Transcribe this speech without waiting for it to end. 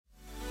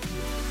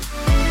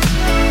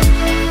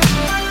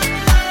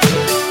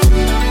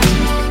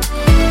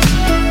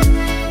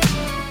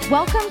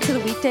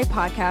Weekday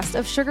podcast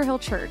of Sugar Hill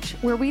Church,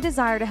 where we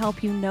desire to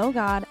help you know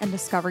God and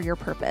discover your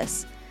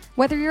purpose.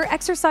 Whether you're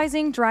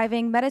exercising,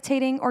 driving,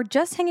 meditating, or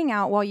just hanging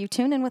out while you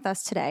tune in with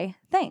us today,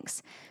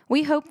 thanks.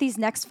 We hope these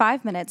next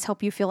 5 minutes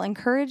help you feel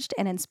encouraged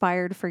and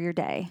inspired for your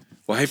day.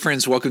 Well, hey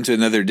friends, welcome to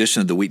another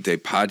edition of the Weekday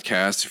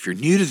podcast. If you're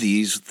new to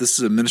these, this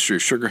is a ministry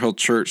of Sugar Hill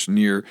Church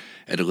near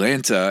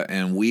Atlanta,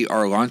 and we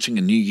are launching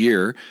a new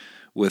year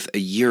with a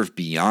year of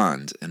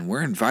Beyond. And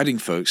we're inviting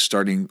folks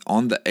starting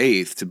on the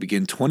 8th to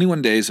begin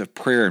 21 days of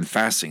prayer and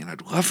fasting. And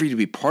I'd love for you to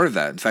be part of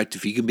that. In fact,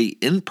 if you can be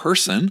in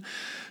person,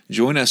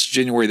 join us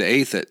January the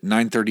 8th at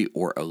 9:30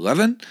 or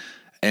 11.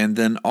 And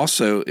then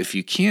also, if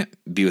you can't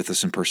be with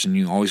us in person,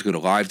 you can always go to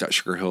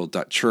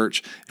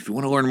live.sugarhill.church. If you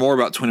want to learn more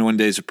about 21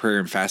 days of prayer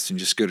and fasting,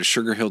 just go to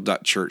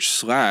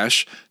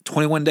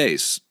sugarhill.church/21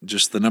 days.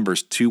 Just the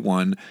numbers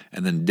 21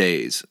 and then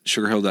days.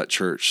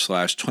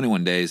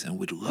 sugarhill.church/21 days. And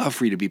we'd love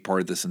for you to be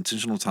part of this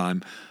intentional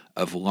time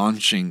of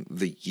launching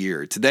the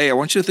year. Today, I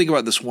want you to think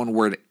about this one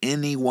word,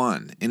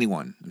 anyone.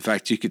 Anyone. In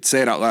fact, you could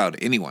say it out loud,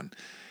 anyone.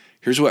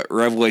 Here's what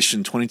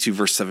Revelation 22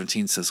 verse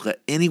 17 says. Let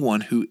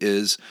anyone who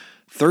is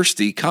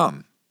thirsty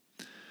come.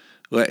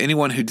 Let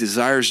anyone who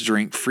desires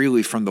drink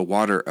freely from the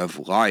water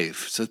of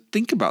life. So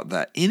think about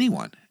that.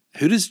 Anyone.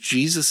 Who does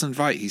Jesus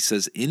invite? He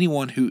says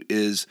anyone who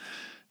is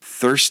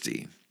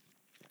thirsty.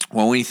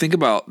 Well, when you think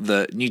about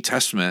the New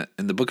Testament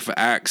in the book of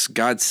Acts,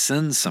 God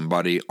sends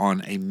somebody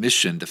on a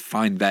mission to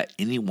find that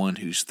anyone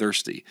who's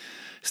thirsty.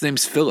 His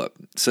name's Philip.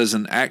 It says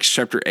in Acts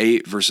chapter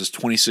 8, verses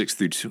 26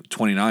 through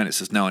 29, it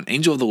says, Now an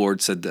angel of the Lord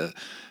said to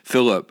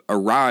Philip,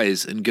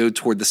 Arise and go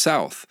toward the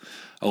south,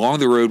 along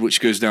the road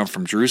which goes down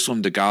from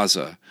Jerusalem to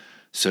Gaza.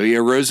 So he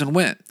arose and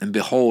went, and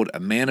behold, a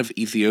man of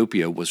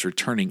Ethiopia was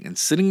returning, and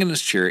sitting in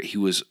his chariot, he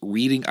was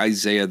reading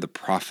Isaiah the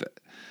prophet.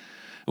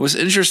 What's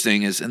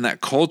interesting is in that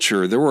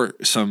culture, there were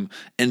some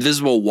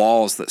invisible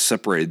walls that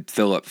separated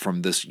Philip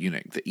from this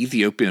eunuch. The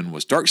Ethiopian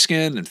was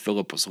dark-skinned, and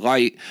Philip was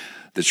light.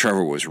 The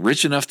traveler was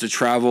rich enough to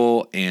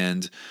travel,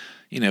 and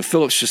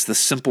Philip's just the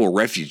simple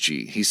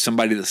refugee. He's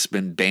somebody that's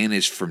been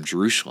banished from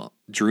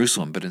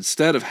Jerusalem. But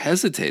instead of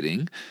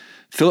hesitating,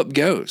 Philip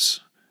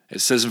goes. It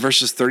says in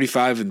verses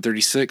 35 and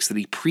 36 that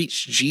he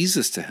preached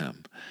Jesus to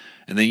him.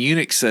 And the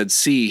eunuch said,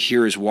 See,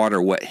 here is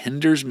water. What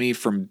hinders me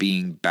from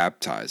being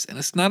baptized? And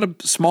it's not a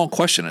small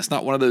question. It's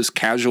not one of those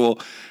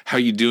casual, how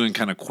you doing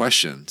kind of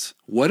questions.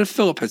 What if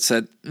Philip had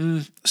said,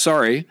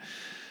 sorry?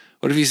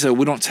 What if he said,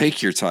 we don't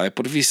take your type?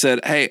 What if he said,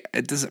 hey,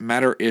 it doesn't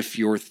matter if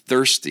you're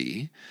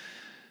thirsty?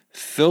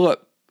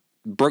 Philip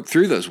broke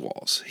through those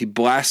walls. He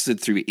blasted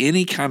through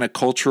any kind of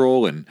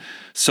cultural and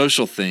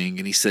social thing,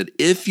 and he said,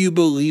 if you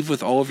believe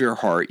with all of your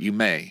heart, you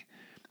may.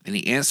 And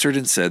he answered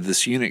and said,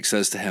 this eunuch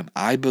says to him,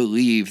 I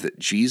believe that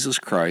Jesus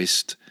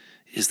Christ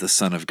is the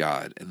Son of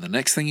God. And the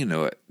next thing you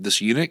know it,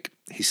 this eunuch,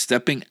 he's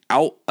stepping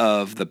out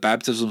of the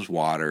baptism's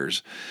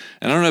waters.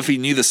 And I don't know if he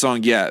knew the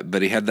song yet,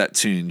 but he had that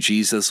tune,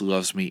 Jesus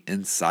Loves Me,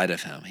 inside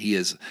of him. He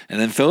is. And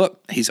then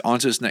Philip, he's on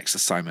to his next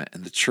assignment.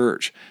 And the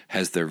church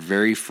has their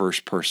very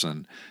first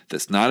person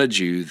that's not a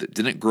Jew, that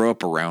didn't grow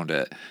up around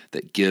it,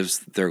 that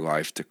gives their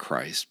life to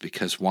Christ.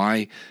 Because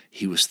why?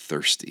 He was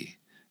thirsty.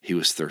 He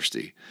was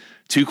thirsty.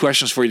 2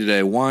 questions for you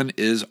today. One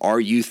is, are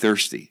you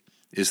thirsty?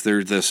 Is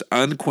there this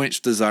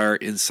unquenched desire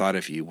inside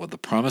of you? Well, the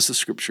promise of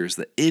Scripture is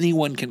that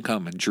anyone can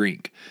come and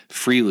drink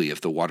freely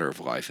of the water of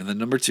life. And then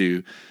number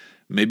 2,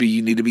 maybe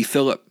you need to be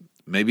Philip.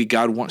 Maybe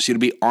God wants you to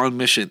be on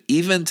mission,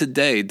 even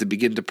today, to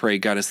begin to pray,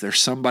 God, is there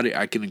somebody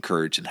I can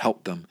encourage and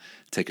help them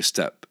take a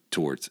step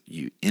towards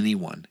you?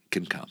 Anyone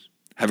can come.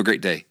 Have a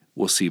great day.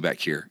 We'll see you back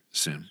here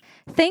soon.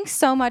 Thanks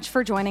so much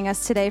for joining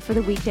us today for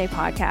the Weekday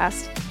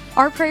podcast.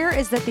 Our prayer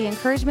is that the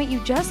encouragement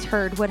you just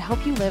heard would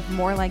help you live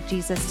more like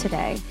Jesus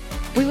today.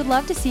 We would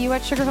love to see you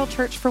at Sugar Hill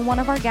Church for one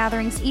of our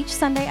gatherings each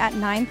Sunday at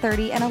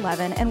 9:30 and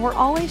 11, and we're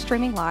always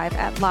streaming live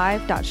at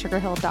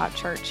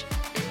live.sugarhill.church.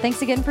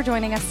 Thanks again for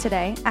joining us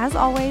today. As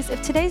always,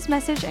 if today's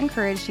message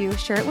encouraged you,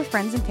 share it with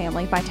friends and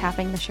family by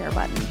tapping the share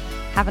button.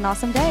 Have an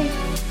awesome day.